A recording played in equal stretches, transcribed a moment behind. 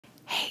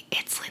Hey,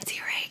 it's Lyndsay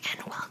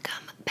and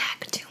welcome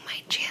back to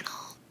my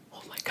channel.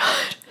 Oh my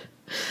god,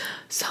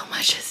 so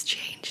much has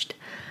changed.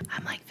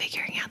 I'm like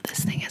figuring out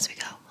this thing as we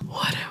go.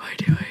 What am I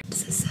doing?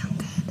 Does this sound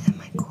good? Am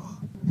I cool?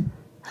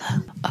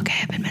 Hello?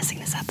 Okay, I've been messing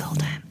this up the whole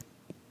time.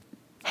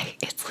 Hey,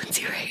 it's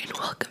Lyndsay and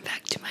welcome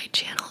back to my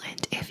channel.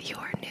 And if you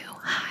are new,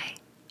 hi,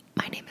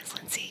 my name is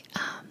Lyndsay.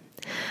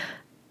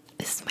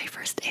 This is my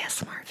first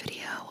ASMR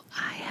video.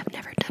 I have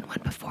never done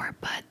one before,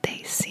 but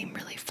they seem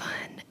really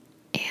fun.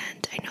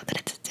 And I know that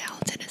it's a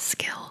talent and a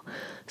skill,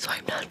 so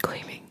I'm not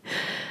claiming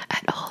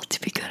at all to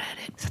be good at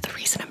it. So the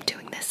reason I'm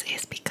doing this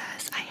is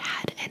because I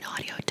had an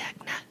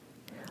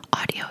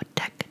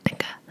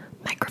Audio-Technica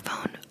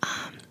microphone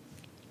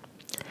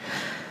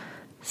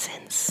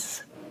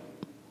since,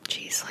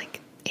 geez, like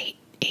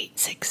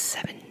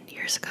 7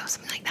 years ago,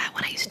 something like that,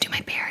 when I used to do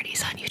my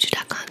parodies on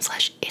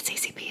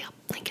youtube.com/itsacp. I'll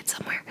link it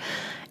somewhere.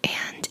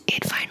 And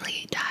it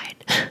finally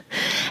died.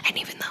 And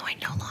even though I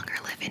no longer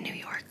live in New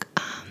York,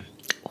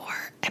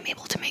 or am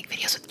able to make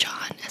videos with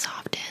John as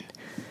often,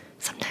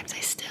 sometimes I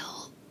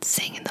still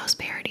sing in those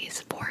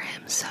parodies for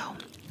him, so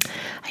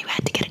I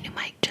had to get a new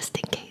mic just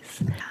in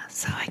case.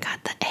 So I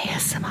got the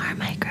ASMR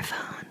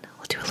microphone.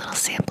 We'll do a little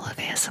sample of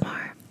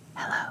ASMR.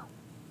 Hello,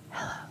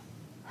 hello,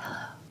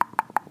 hello.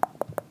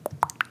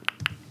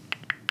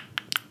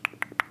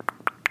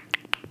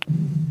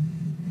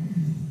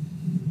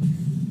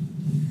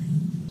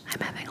 I'm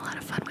having a lot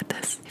of fun with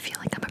this. I feel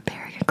like I'm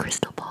preparing a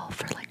crystal ball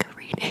for like a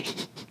reading.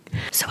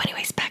 So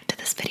anyways, back to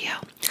this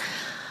video.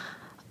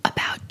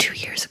 About 2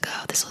 years ago,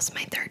 this was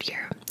my 3rd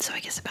year, so I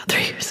guess about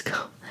 3 years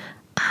ago.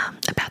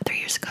 About 3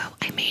 years ago,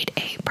 I made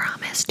a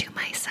promise to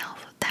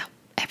myself that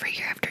every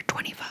year after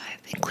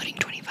 25, including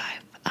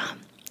 25,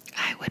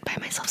 I would buy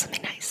myself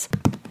something nice.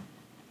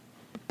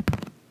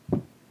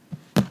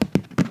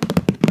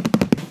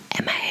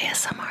 Am I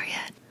ASMR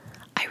yet?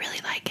 I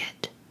really like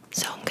it,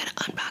 so I'm gonna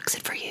unbox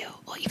it for you.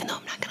 Well, even though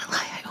I'm not gonna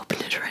lie, I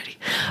opened it already,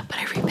 but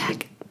I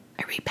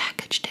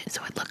repackaged it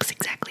so it looks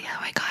exactly how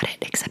I got it,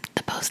 except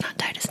the bow's not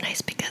tied as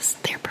nice because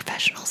they're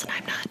professionals and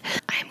I'm not.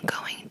 I'm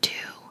going to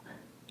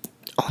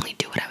only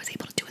do what I was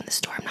able to do in the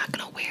store. I'm not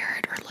gonna wear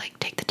it or like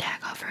take the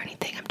tag off or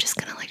anything. I'm just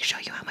gonna like show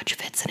you how much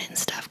fits in it and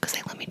stuff because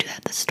they let me do that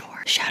at the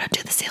store. Shout out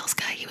to the sales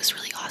guy, he was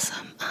really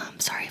awesome.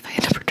 Sorry if I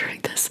end up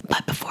returning this.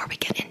 But before we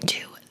get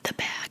into the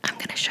bag, I'm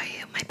gonna show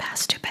you my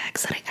past 2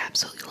 bags that I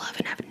absolutely love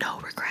and have no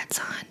regrets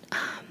on.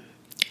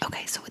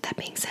 Okay, so with that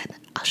being said,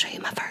 I'll show you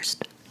my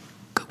first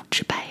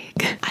Gucci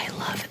bag. I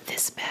love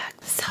this bag.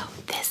 So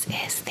this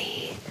is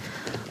the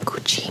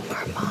Gucci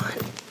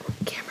Marmont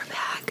camera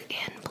bag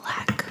in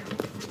black.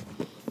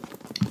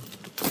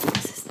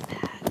 This is the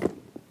bag.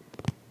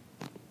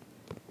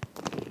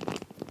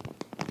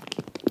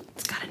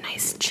 It's got a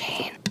nice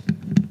chain.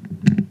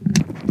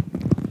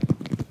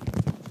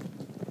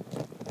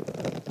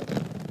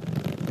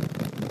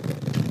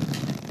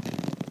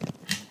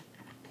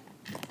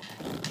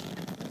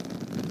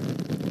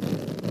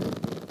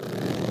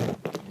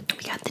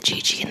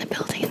 GG in the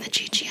building and the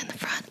GG in the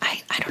front.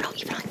 I don't know,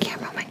 even on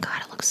camera, oh my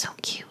god, it looks so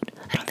cute.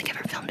 I don't think I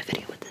ever filmed a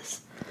video with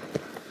this.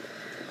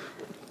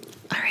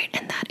 Alright,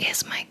 and that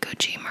is my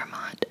Gucci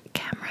Marmont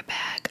camera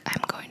bag.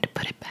 I'm going to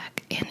put it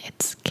back in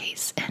its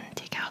case and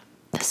take out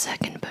the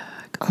second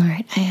bag.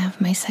 Alright, I have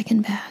my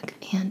second bag,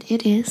 and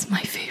it is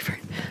my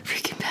favorite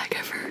freaking bag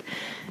ever.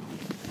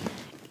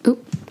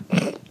 Oop,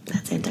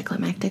 that's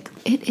anticlimactic.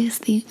 It is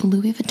the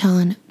Louis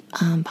Vuitton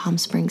Palm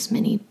Springs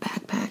mini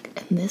backpack,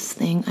 and this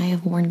thing I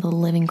have worn the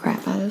living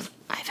crap out of.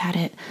 I've had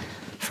it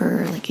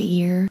for like a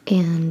year,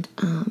 and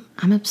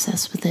I'm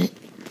obsessed with it.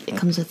 It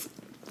comes with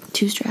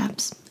 2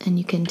 straps, and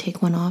you can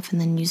take one off and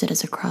then use it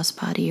as a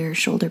crossbody or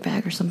shoulder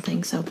bag or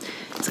something. So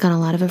it's got a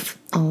lot of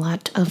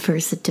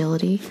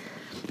versatility,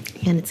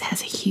 and it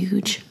has a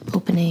huge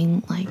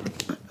opening. Like,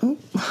 oh,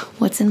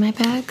 what's in my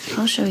bag?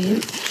 I'll show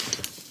you.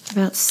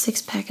 About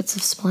 6 packets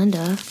of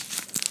Splenda.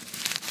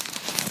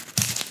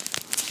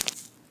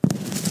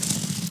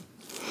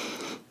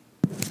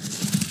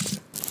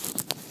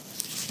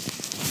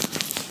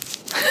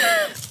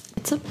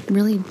 It's a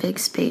really big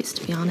space,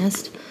 to be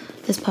honest.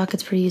 This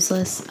pocket's pretty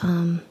useless.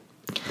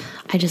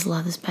 I just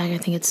love this bag. I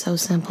think it's so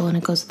simple and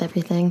it goes with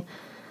everything.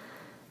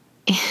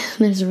 And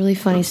there's a really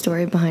funny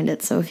story behind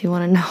it, so if you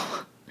want to know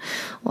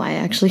why I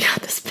actually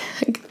got this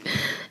bag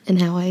and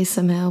how I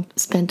somehow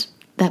spent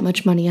that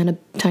much money on a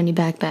tiny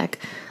backpack,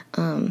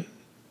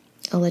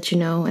 I'll let you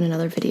know in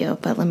another video,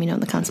 but let me know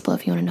in the comments below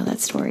if you want to know that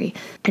story.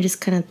 I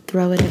just kind of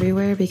throw it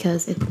everywhere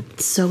because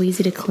it's so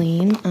easy to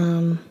clean.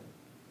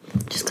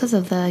 Just because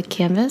of the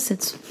canvas,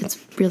 it's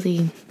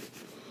really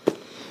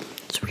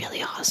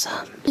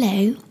awesome.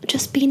 Hello,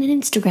 just being an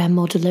Instagram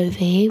model over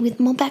here with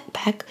my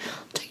backpack.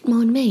 Don't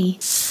mind me.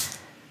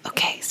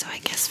 Okay, so I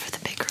guess for the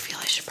big reveal,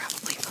 I should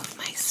probably move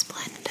my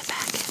Splenda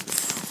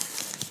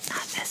packets.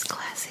 Not as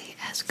classy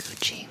as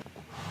Gucci.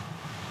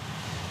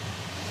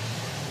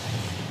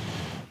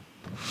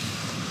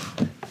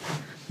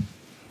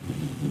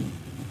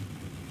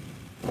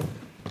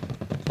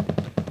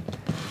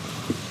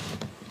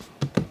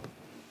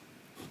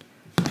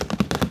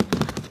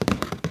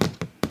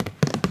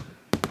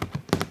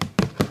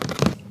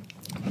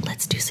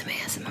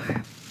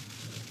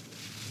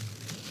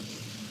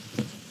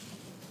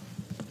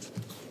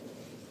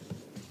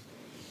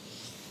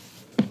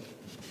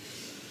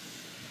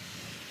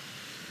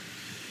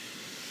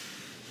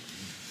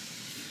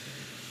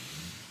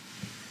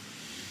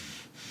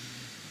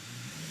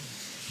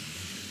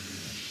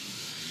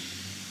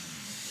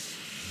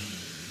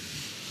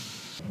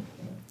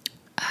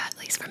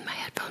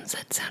 headphones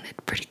that sounded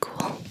pretty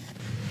cool.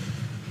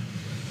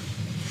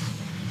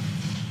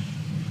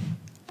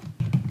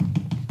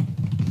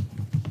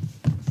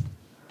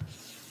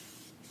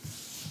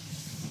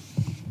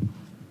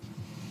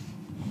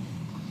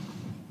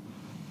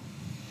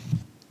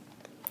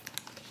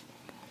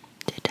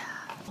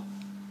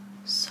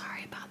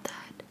 Sorry about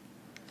that.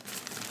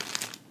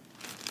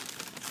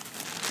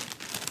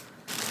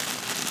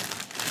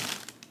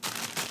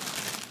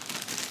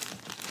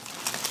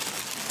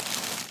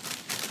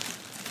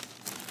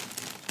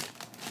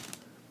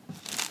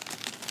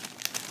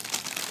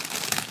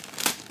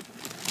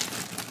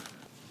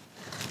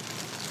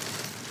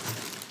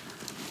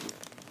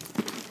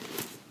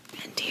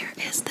 And here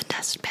is the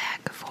dust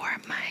bag for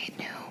my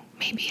new,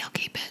 maybe I'll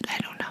keep it, I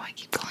don't know, I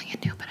keep calling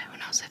it new, but who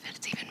knows if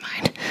it's even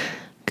mine,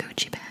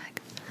 Gucci bag.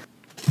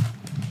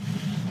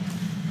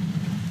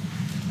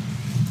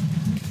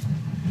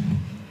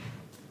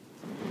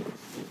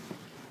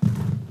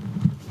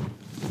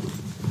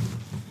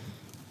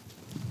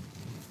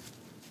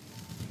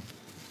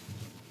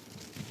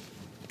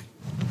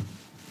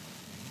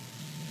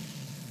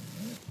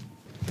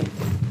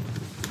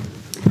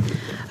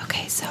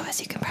 Okay, so as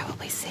you can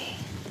probably see,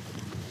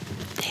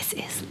 this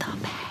is the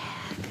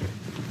bag.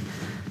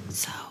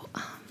 So,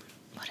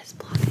 what is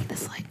blocking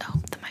this light? Oh,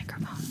 the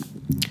microphone.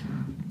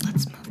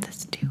 Let's move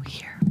this to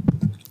here.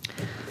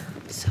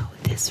 So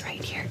this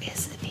right here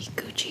is the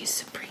Gucci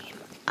Supreme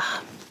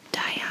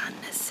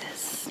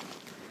Dionysus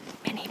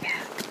mini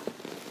bag.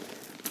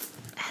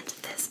 And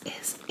this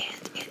is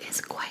it. It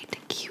is quite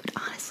cute,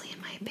 honestly,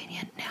 in my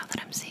opinion. Now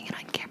that I'm seeing it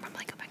on camera, I'm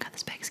like, oh my god,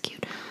 this bag's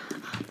cute.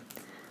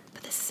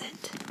 But this is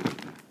it.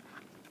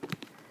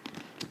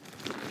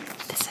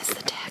 This is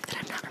the tag that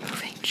I'm not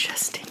removing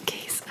just in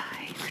case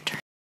I return.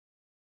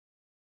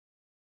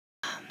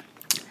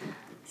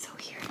 So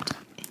here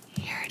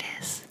it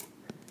is.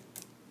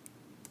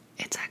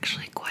 It's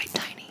actually quite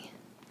tiny.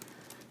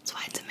 That's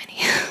why it's a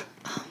mini.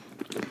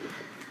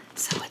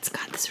 So it's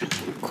got this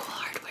really cool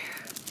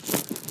hardware.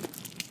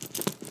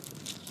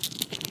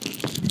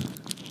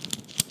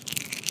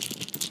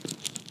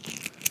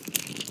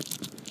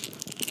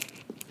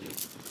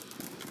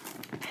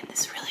 And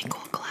this really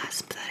cool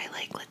clasp that I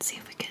like. Let's see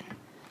if we can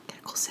get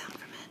a cool sound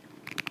from it.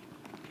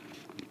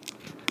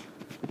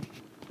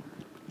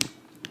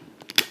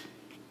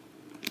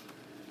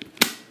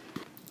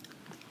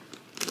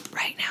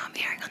 Right now I'm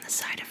erring on the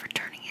side of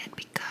returning it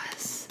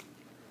because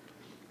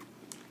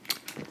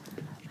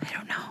I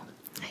don't know.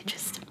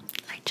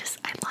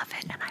 I love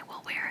it and I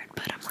will wear it,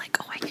 but I'm like,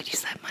 oh, I could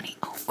use that money.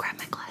 Oh, grab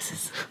my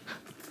glasses.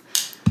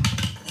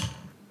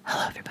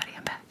 Hello everybody,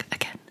 I'm back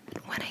again.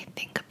 When I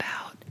think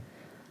about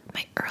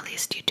my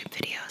earliest YouTube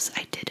videos,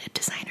 I did a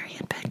designer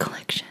handbag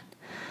collection.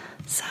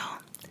 So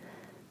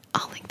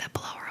I'll link that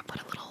below, or I'll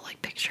put a little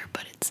like picture,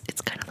 but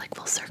it's kind of like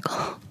full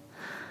circle.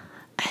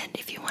 And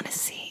if you want to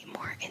see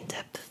more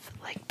in-depth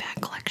like bag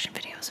collection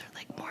videos, or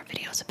like more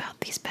videos about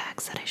these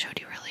bags that I showed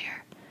you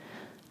earlier,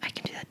 I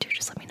can do that too.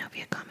 Just let me know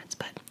via comments.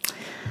 But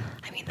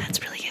I mean,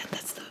 that's really it.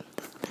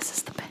 This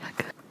is the bag.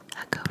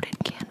 A coated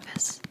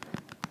canvas.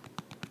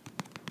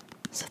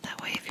 So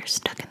that way if you're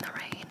stuck in the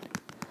rain,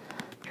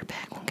 your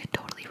bag won't get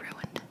totally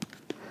ruined.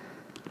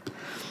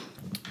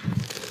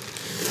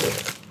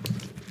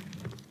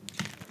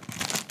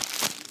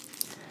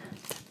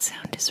 That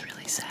sound is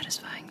really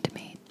satisfying to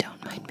me.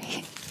 Don't mind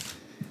me.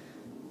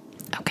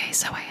 Okay,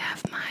 so I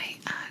have my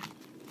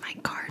my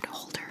card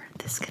holder.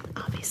 This can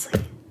obviously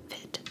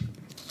fit.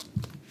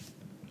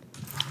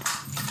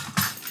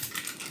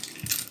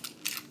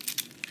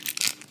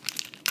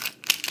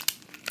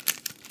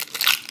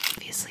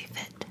 Obviously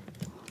fit.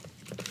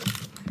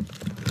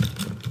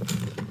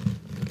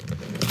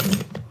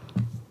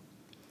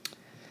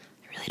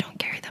 I really don't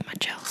carry that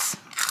much else.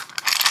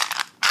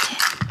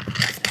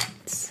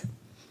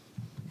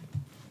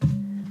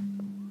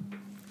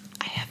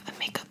 I have a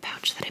makeup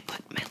pouch that I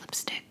put my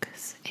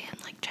lipsticks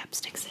and like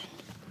chapsticks in.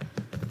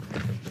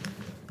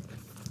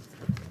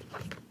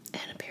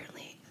 And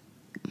apparently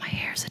my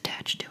hair's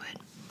attached to it.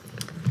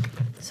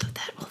 So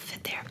that will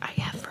fit there. I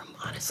have room,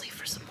 honestly,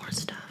 for some more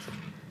stuff.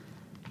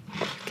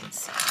 You can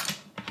see.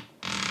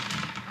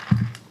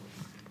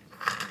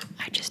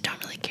 I just don't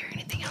really carry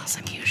anything else.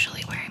 I'm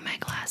usually wearing my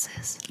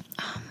glasses.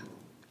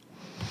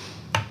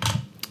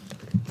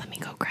 Let me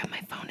go grab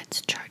my phone.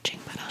 It's charging,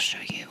 but I'll show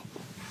you.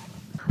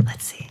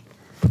 Let's see.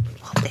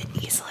 Well, it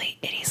easily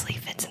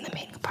fits in the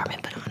main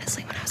compartment, but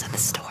honestly, when I was at the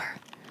store,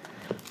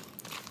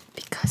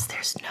 because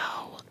there's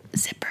no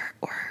zipper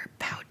or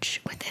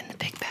pouch within the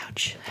big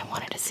pouch, I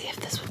wanted to see if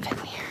this would fit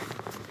in here.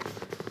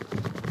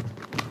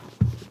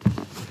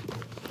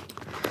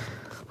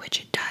 Which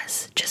it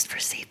does, just for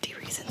safety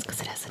reasons,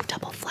 because it has a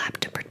double flap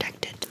to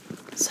protect it.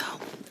 So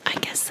I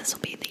guess this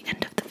will be the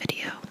end of the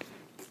video.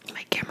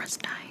 My camera's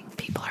dying.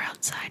 People are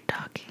outside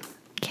talking.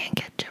 Can't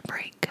get to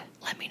break.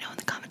 Let me know in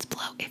the comments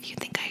below if you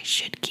think I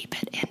should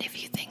keep it, and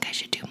if you think I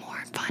should do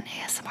more fun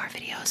ASMR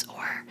videos,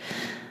 or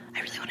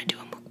I really want to do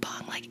a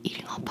mukbang, like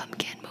eating